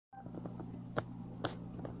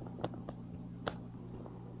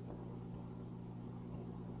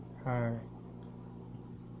Hi,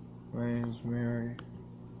 my name is Mary.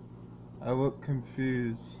 I look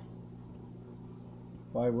confused.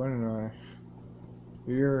 Why wouldn't I?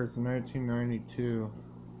 The year is 1992.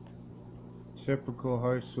 Typical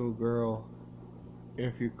high school girl,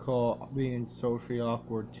 if you call being socially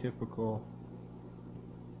awkward typical.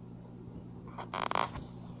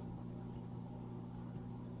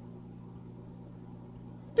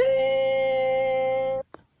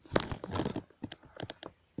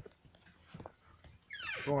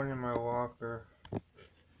 Going in my locker,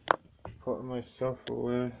 putting my stuff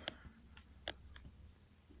away.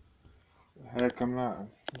 Heck, I'm not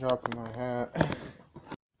dropping my hat.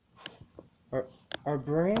 Our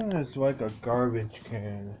brain is like a garbage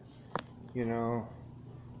can, you know,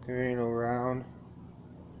 carrying around.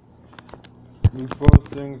 We throw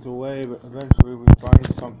things away, but eventually we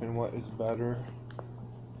find something what is better.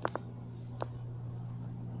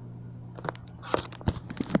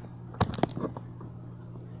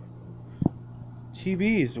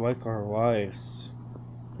 TV is like our lives,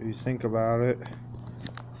 if you think about it.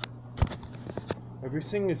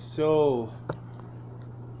 Everything is so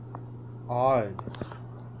odd.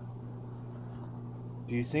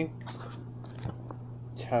 Do you think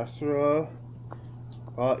Tesla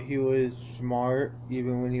thought he was smart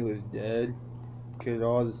even when he was dead? Could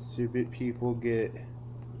all the stupid people get,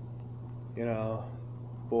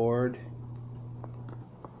 bored?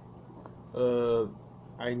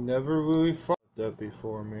 I never really thought that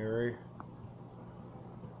before, Mary.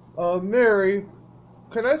 Mary,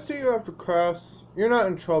 can I see you after class? You're not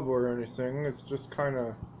in trouble or anything. It's just kind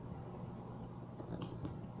of,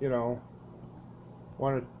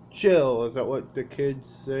 want to chill. Is that what the kids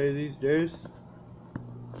say these days?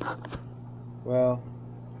 Well,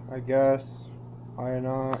 I guess. Why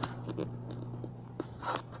not?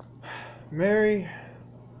 Mary,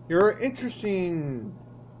 you're interesting.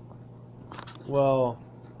 Well,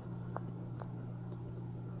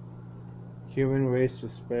 human race to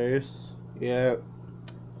space. Yeah,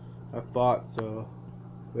 I thought so.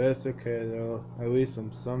 But that's okay though. At least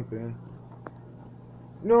I'm something.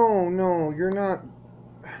 No, you're not.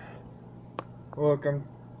 Look,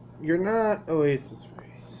 You're not Oasis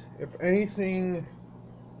Face. If anything,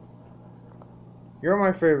 you're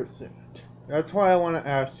my favorite student. That's why I want to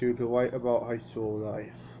ask you to write about high school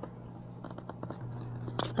life.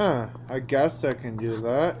 I guess I can do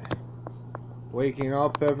that. Waking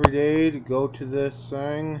up every day to go to this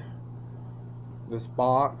thing. This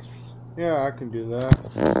box. Yeah, I can do that.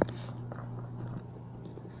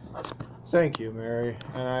 Thank you, Mary.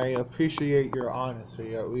 And I appreciate your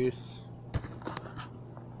honesty, at least. You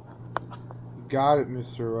got it,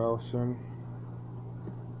 Mr. Wilson.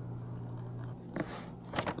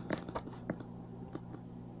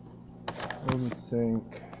 Let me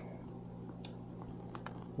think.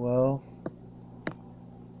 Well,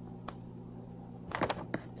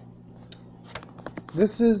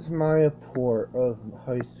 this is my report of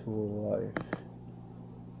high school life.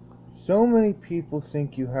 So many people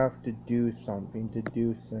think you have to do something to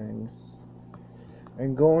do things.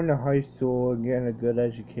 And going to high school and getting a good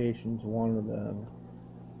education is one of them.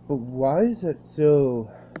 But why is it so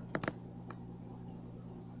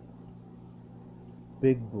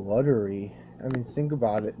big bloodery? I mean, think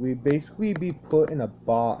about it. We basically be put in a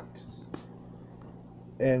box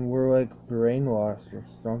and we're like brainwashed or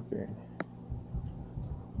something.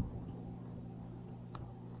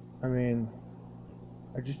 I mean,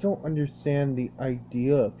 I just don't understand the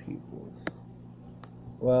idea of people's.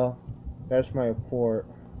 Well, that's my report.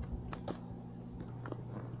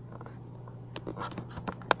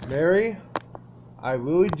 Mary, I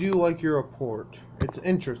really do like your report. It's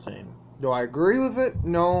interesting. Do I agree with it?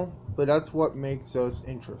 No, but that's what makes us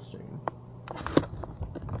interesting.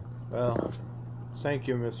 Well, thank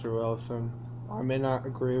you, Mr. Wilson. I may not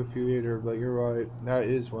agree with you either, but you're right. That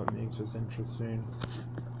is what makes us interesting.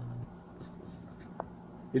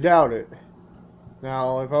 You doubt it.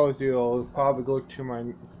 Now, if I was you, I'll probably go to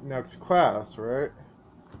my next class, right?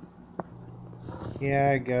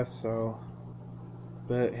 Yeah, I guess so.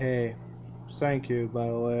 But hey, thank you, by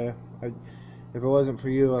the way. If it wasn't for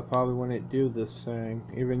you, I probably wouldn't do this thing,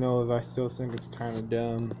 even though I still think it's kind of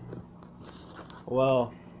dumb.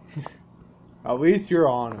 Well, at least you're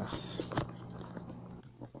honest.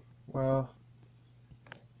 Well,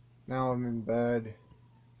 now I'm in bed.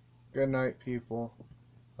 Good night, people.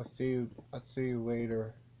 I'll see you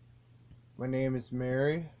later. My name is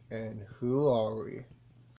Mary, and who are we?